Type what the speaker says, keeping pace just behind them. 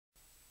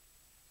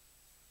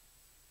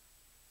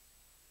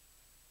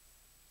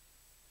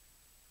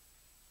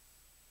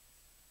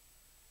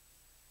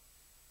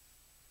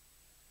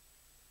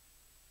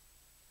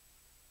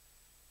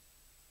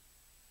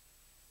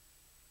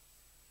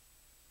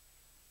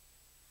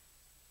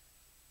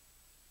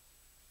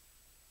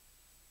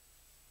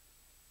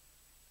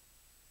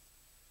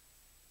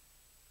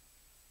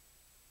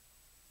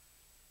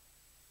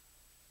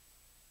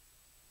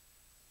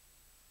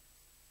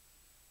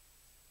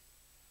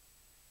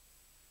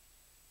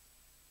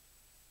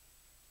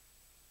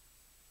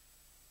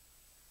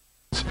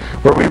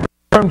where we read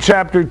from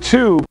chapter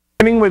 2,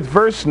 beginning with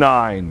verse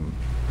 9.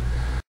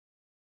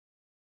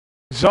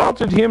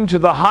 Exalted him to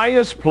the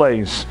highest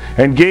place,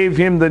 and gave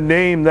him the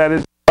name that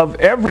is above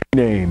every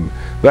name,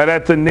 that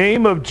at the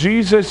name of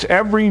Jesus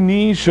every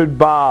knee should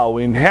bow,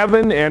 in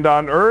heaven and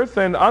on earth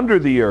and under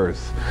the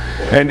earth,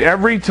 and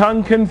every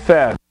tongue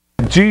confess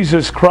that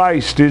Jesus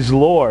Christ is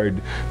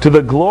Lord, to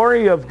the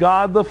glory of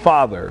God the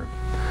Father.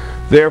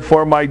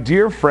 Therefore, my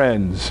dear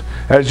friends,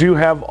 as you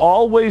have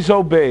always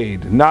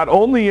obeyed, not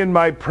only in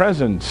my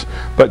presence,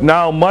 but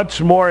now much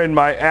more in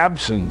my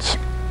absence,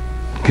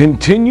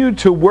 continue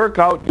to work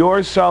out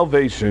your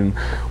salvation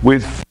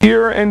with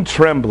fear and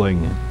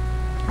trembling.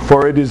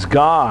 For it is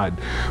God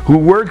who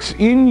works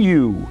in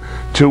you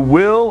to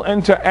will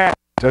and to act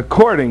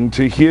according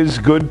to his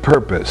good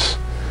purpose.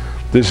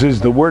 This is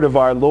the word of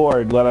our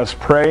Lord. Let us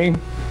pray.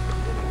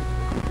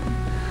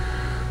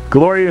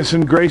 Glorious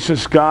and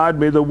gracious God,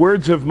 may the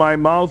words of my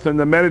mouth and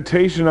the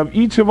meditation of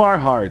each of our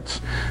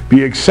hearts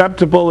be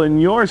acceptable in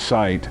your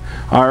sight,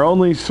 our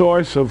only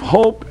source of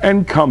hope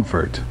and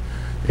comfort.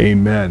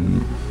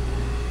 Amen.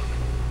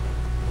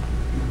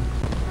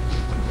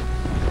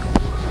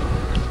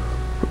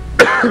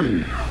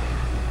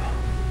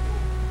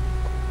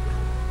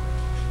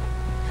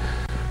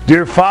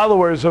 Dear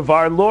followers of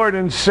our Lord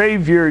and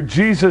Savior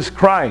Jesus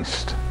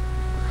Christ,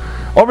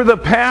 over the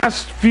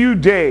past few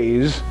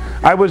days,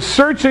 I was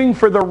searching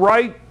for the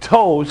right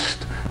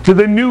toast to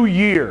the new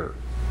year,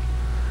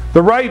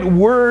 the right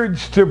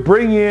words to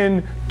bring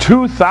in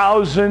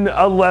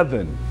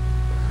 2011.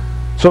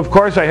 So of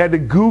course I had to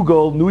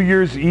Google New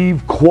Year's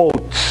Eve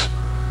quotes,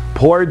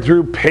 poured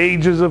through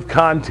pages of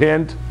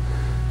content,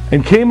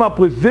 and came up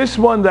with this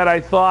one that I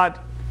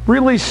thought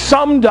really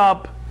summed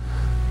up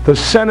the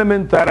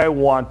sentiment that I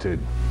wanted.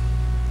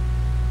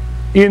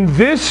 In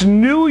this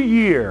new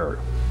year,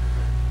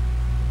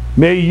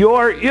 may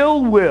your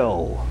ill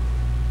will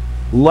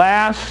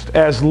last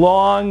as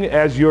long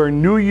as your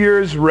New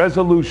Year's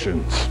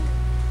resolutions.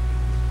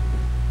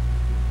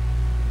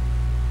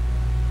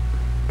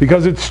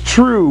 Because it's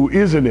true,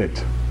 isn't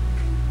it?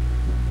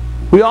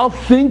 We all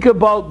think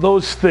about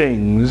those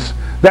things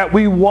that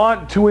we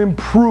want to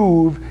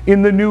improve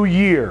in the new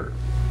year.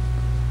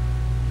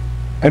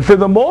 And for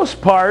the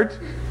most part,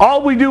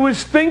 all we do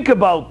is think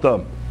about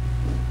them.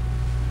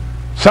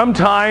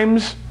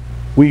 Sometimes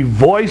we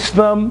voice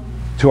them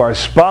to our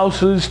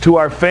spouses, to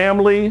our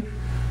family,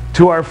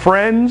 to our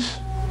friends.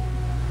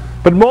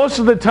 But most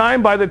of the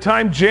time, by the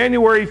time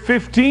January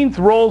 15th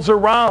rolls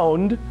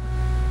around,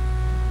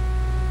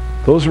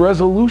 those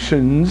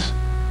resolutions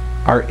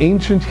are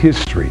ancient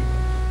history.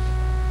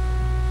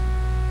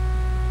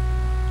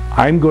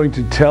 I'm going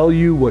to tell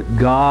you what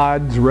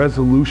God's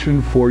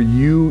resolution for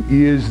you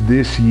is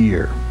this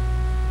year.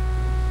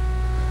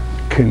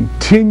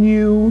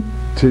 Continue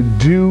to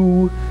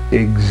do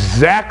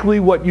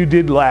exactly what you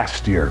did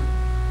last year.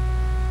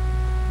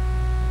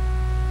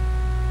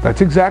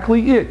 That's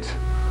exactly it.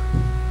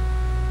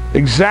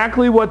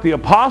 Exactly what the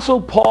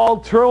Apostle Paul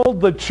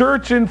told the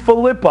church in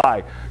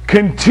Philippi.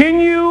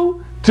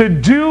 Continue to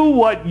do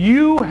what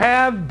you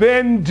have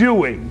been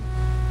doing.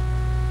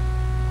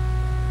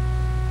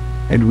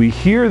 And we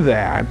hear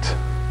that,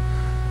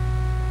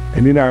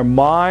 and in our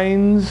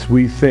minds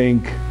we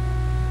think,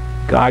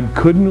 God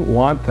couldn't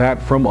want that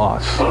from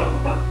us.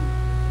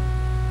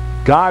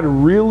 God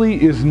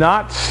really is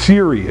not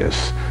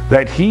serious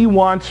that he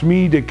wants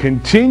me to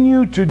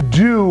continue to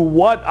do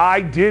what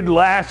I did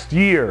last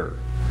year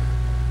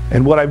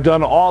and what I've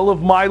done all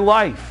of my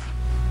life.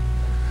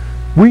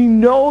 We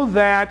know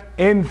that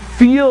and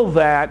feel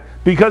that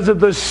because of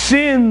the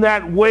sin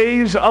that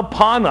weighs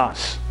upon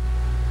us.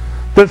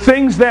 The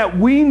things that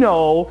we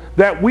know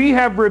that we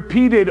have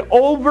repeated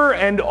over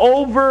and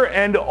over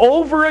and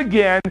over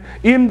again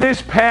in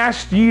this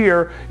past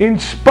year, in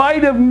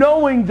spite of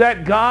knowing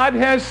that God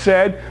has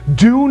said,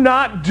 do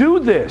not do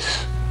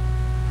this.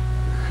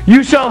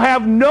 You shall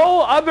have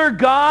no other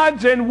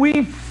gods, and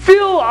we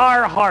fill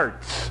our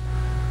hearts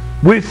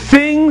with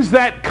things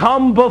that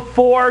come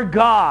before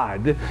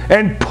God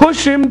and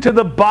push him to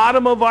the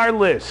bottom of our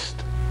list.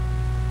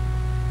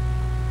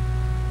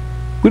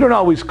 We don't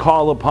always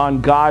call upon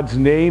God's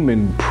name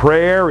in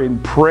prayer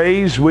and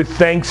praise with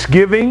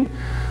thanksgiving.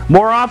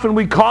 More often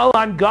we call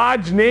on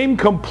God's name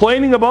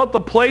complaining about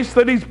the place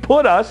that he's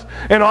put us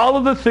and all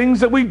of the things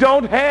that we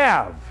don't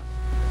have.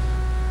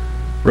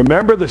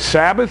 Remember the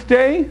Sabbath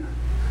day?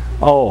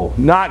 Oh,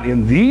 not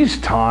in these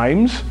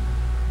times.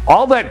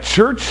 All that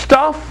church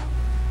stuff?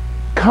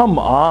 Come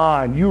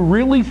on, you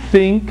really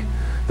think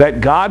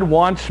that God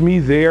wants me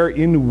there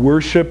in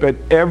worship at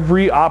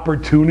every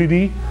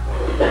opportunity?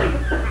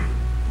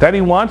 That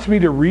he wants me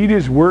to read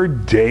his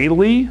word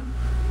daily?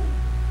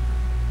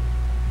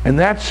 And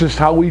that's just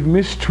how we've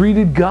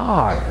mistreated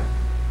God.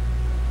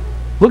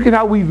 Look at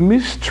how we've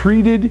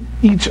mistreated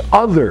each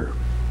other.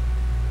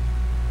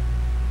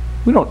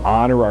 We don't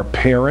honor our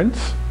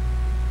parents.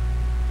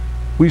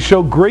 We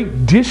show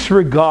great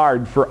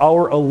disregard for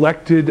our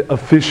elected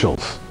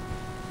officials,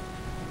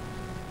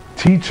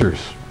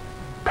 teachers,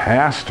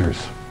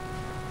 pastors.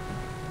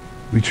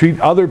 We treat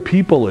other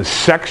people as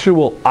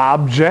sexual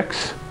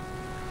objects.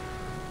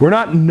 We're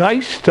not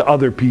nice to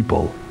other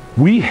people.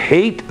 We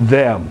hate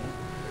them.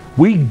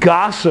 We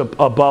gossip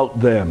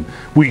about them.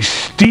 We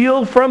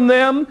steal from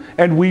them,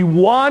 and we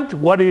want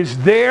what is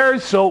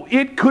theirs so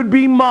it could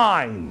be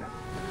mine.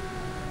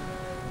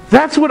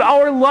 That's what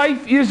our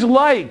life is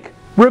like,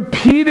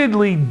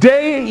 repeatedly,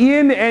 day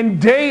in and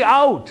day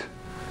out.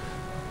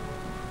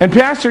 And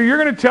Pastor, you're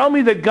going to tell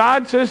me that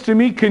God says to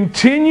me,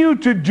 continue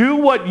to do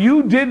what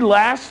you did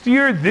last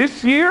year,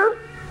 this year?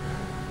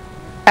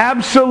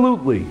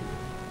 Absolutely.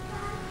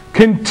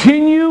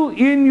 Continue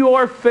in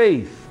your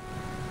faith.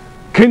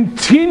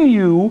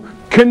 Continue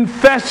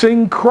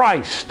confessing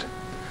Christ.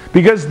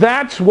 Because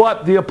that's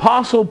what the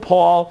Apostle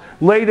Paul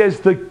laid as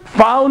the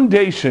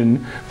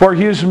foundation for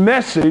his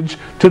message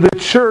to the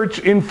church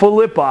in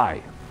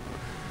Philippi.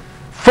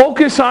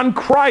 Focus on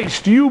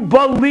Christ. You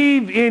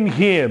believe in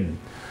Him.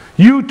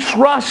 You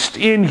trust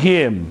in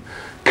Him.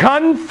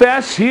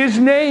 Confess His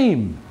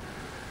name.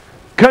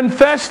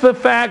 Confess the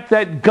fact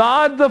that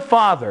God the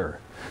Father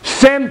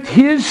sent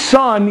His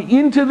Son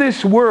into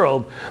this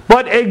world,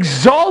 but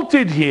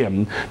exalted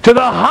Him to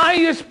the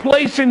highest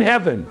place in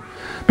heaven,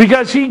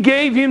 because He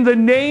gave Him the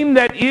name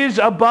that is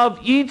above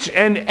each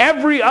and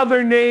every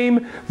other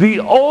name,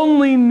 the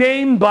only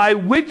name by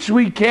which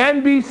we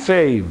can be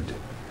saved.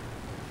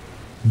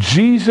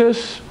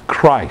 Jesus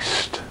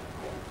Christ.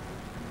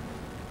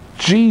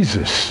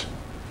 Jesus.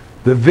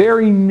 The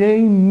very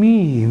name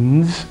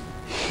means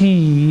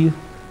He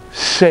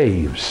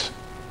saves.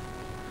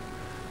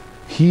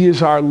 He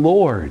is our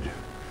Lord.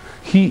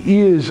 He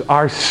is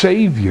our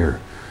Savior.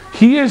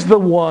 He is the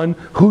one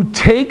who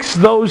takes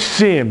those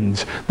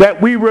sins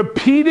that we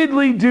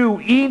repeatedly do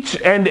each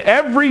and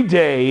every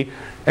day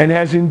and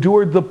has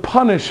endured the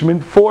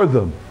punishment for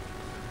them.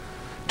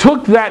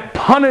 Took that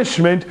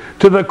punishment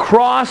to the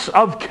cross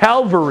of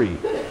Calvary.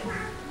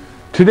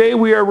 Today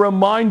we are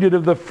reminded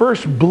of the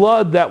first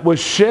blood that was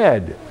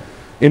shed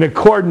in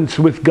accordance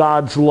with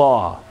God's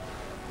law.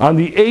 On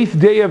the 8th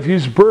day of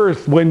His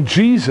birth, when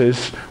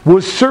Jesus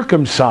was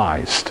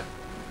circumcised,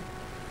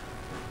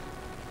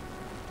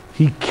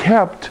 He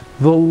kept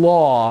the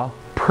law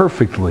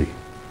perfectly.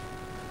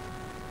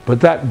 But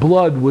that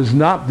blood was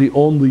not the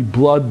only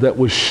blood that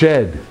was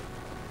shed.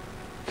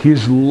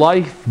 His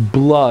life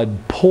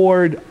blood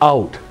poured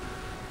out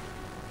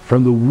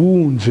from the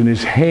wounds in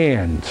His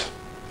hands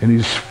and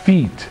His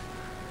feet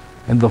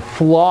and the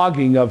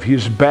flogging of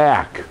His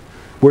back,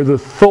 where the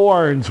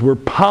thorns were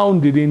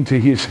pounded into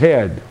His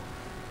head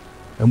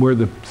and where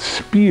the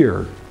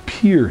spear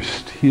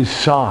pierced His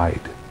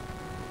side.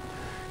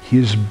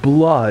 His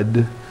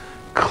blood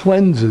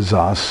cleanses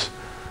us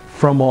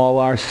from all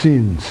our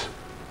sins.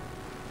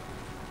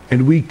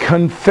 And we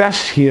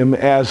confess Him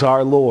as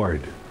our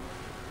Lord.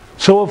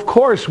 So of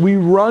course we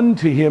run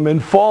to Him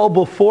and fall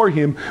before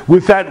Him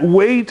with that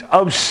weight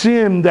of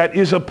sin that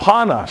is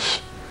upon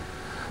us.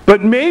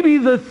 But maybe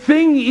the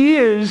thing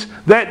is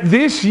that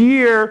this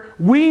year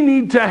we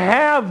need to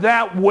have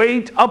that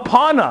weight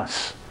upon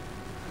us.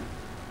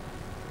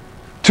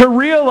 To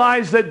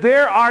realize that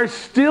there are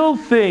still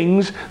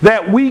things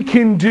that we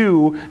can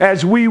do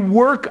as we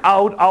work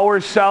out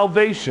our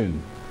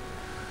salvation.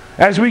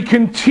 As we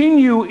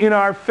continue in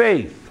our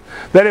faith.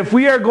 That if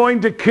we are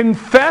going to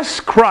confess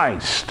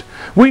Christ,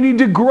 we need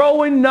to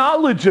grow in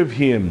knowledge of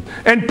Him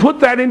and put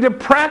that into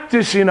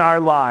practice in our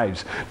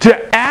lives.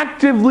 To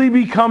actively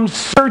become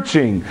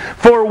searching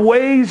for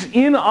ways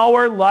in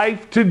our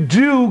life to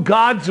do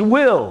God's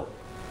will.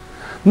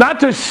 Not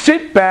to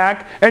sit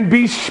back and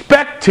be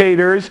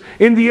spectators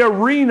in the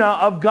arena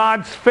of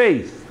God's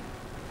faith.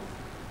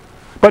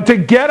 But to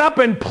get up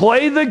and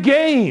play the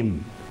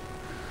game.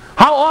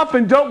 How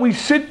often don't we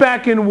sit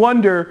back and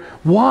wonder,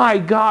 why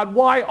God,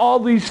 why all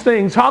these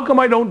things? How come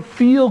I don't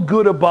feel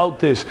good about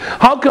this?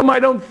 How come I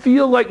don't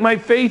feel like my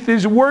faith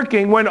is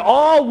working, when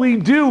all we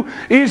do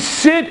is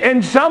sit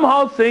and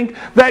somehow think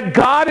that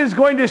God is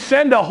going to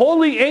send a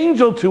holy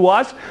angel to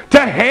us to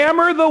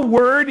hammer the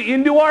word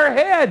into our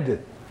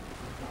head?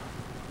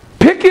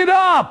 Pick it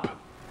up.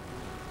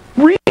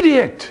 Read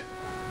it.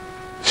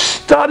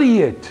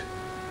 Study it.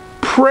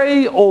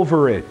 Pray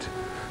over it.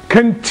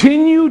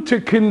 Continue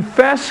to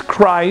confess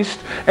Christ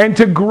and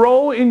to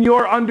grow in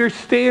your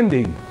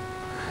understanding.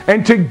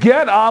 And to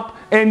get up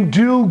and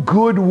do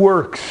good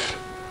works.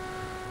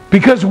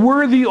 Because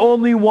we're the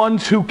only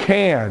ones who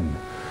can.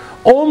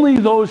 Only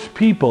those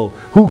people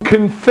who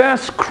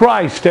confess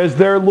Christ as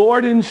their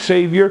Lord and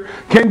Savior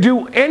can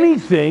do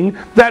anything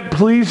that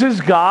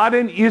pleases God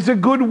and is a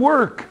good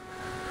work.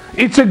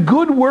 It's a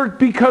good work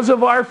because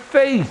of our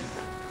faith,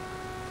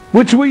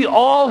 which we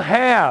all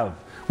have.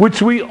 Which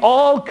we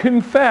all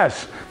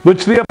confess,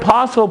 which the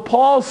Apostle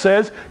Paul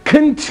says,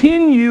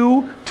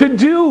 continue to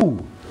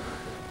do.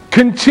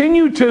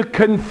 Continue to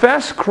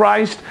confess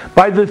Christ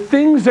by the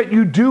things that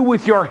you do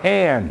with your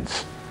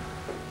hands,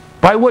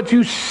 by what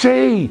you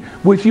say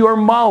with your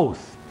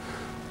mouth.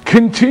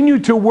 Continue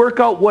to work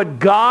out what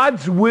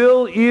God's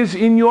will is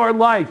in your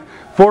life,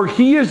 for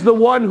He is the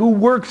one who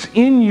works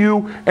in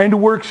you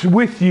and works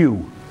with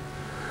you.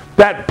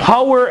 that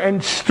power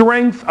and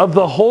strength of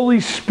the Holy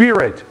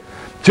Spirit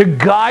to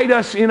guide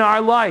us in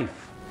our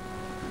life.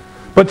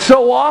 But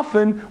so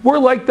often, we're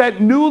like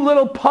that new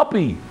little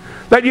puppy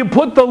that you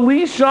put the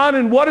leash on,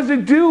 and what does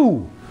it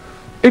do?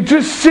 It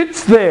just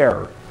sits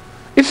there.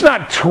 It's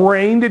not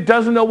trained. It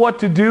doesn't know what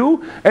to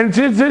do. And it's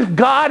as if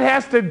God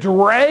has to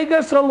drag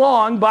us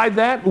along by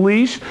that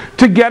leash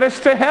to get us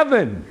to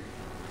heaven.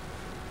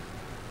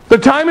 The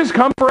time has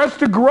come for us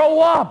to grow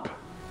up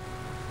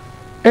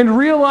and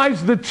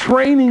realize the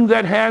training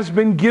that has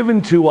been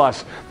given to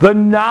us, the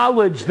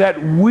knowledge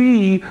that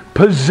we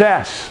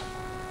possess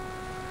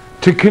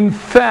to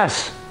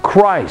confess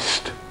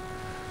Christ,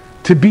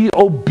 to be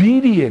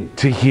obedient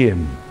to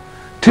Him,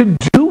 to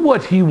do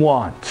what He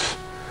wants,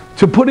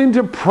 to put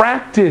into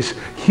practice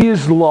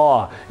His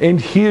law and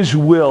His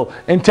will,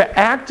 and to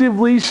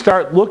actively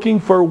start looking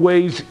for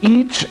ways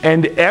each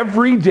and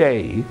every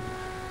day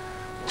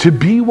to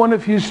be one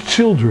of His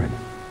children,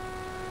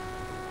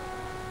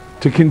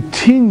 to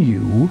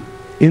continue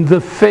in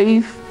the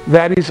faith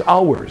that is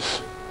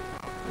ours.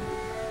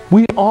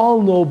 We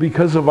all know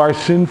because of our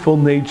sinful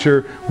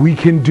nature we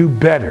can do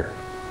better.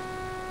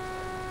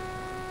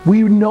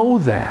 We know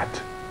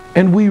that,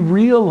 and we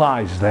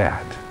realize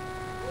that.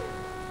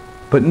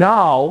 But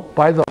now,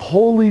 by the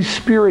Holy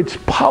Spirit's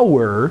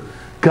power,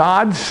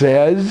 God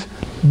says,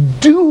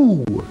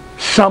 do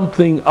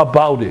something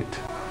about it.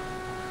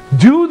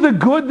 Do the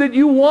good that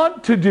you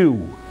want to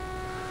do.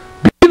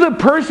 Be the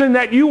person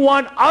that you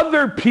want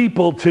other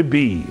people to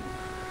be.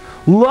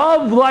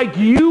 Love like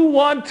you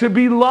want to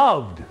be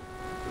loved.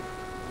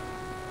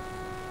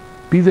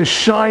 Be the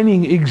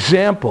shining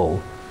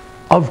example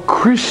of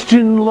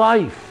Christian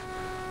life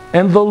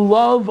and the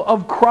love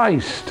of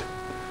Christ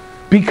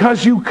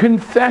because you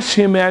confess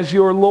Him as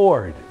your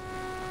Lord.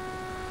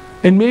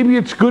 And maybe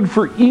it's good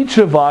for each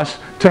of us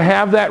to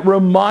have that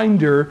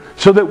reminder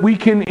so that we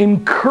can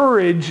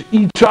encourage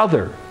each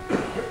other.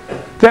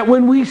 That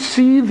when we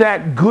see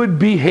that good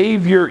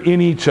behavior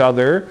in each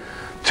other,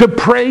 to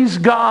praise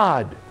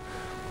God,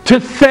 to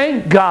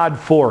thank God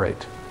for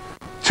it,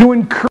 to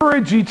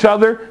encourage each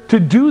other to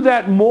do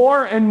that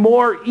more and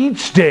more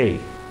each day.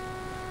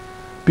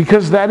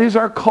 Because that is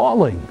our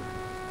calling.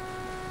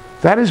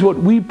 That is what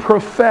we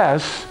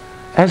profess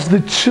as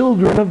the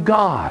children of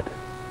God.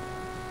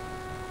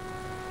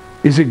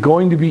 Is it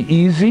going to be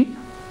easy?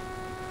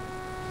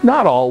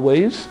 Not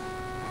always.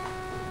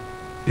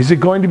 Is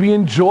it going to be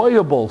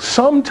enjoyable?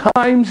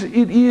 Sometimes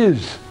it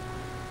is.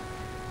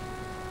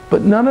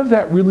 But none of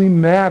that really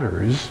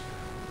matters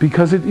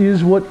because it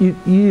is what it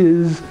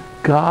is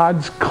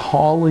God's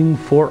calling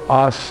for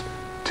us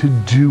to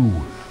do.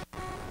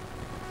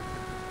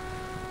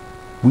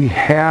 We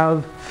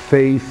have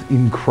faith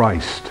in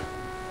Christ.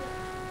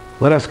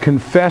 Let us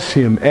confess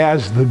Him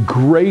as the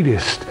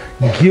greatest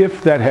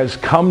gift that has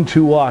come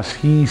to us.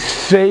 He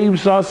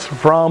saves us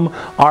from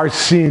our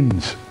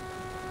sins.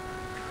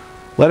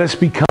 Let us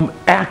become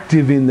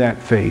active in that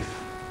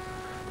faith.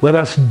 Let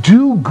us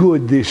do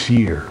good this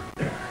year.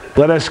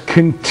 Let us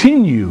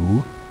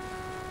continue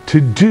to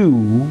do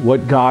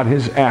what God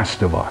has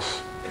asked of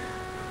us.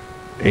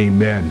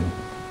 Amen.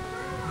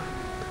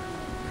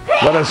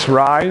 Let us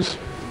rise.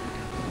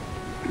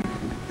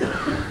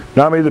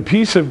 Now may the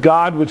peace of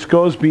God, which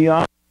goes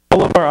beyond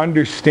all of our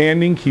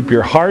understanding, keep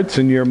your hearts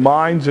and your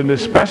minds, and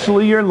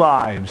especially your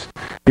lives,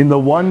 in the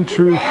one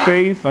true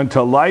faith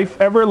unto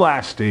life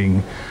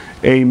everlasting.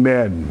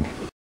 Amen.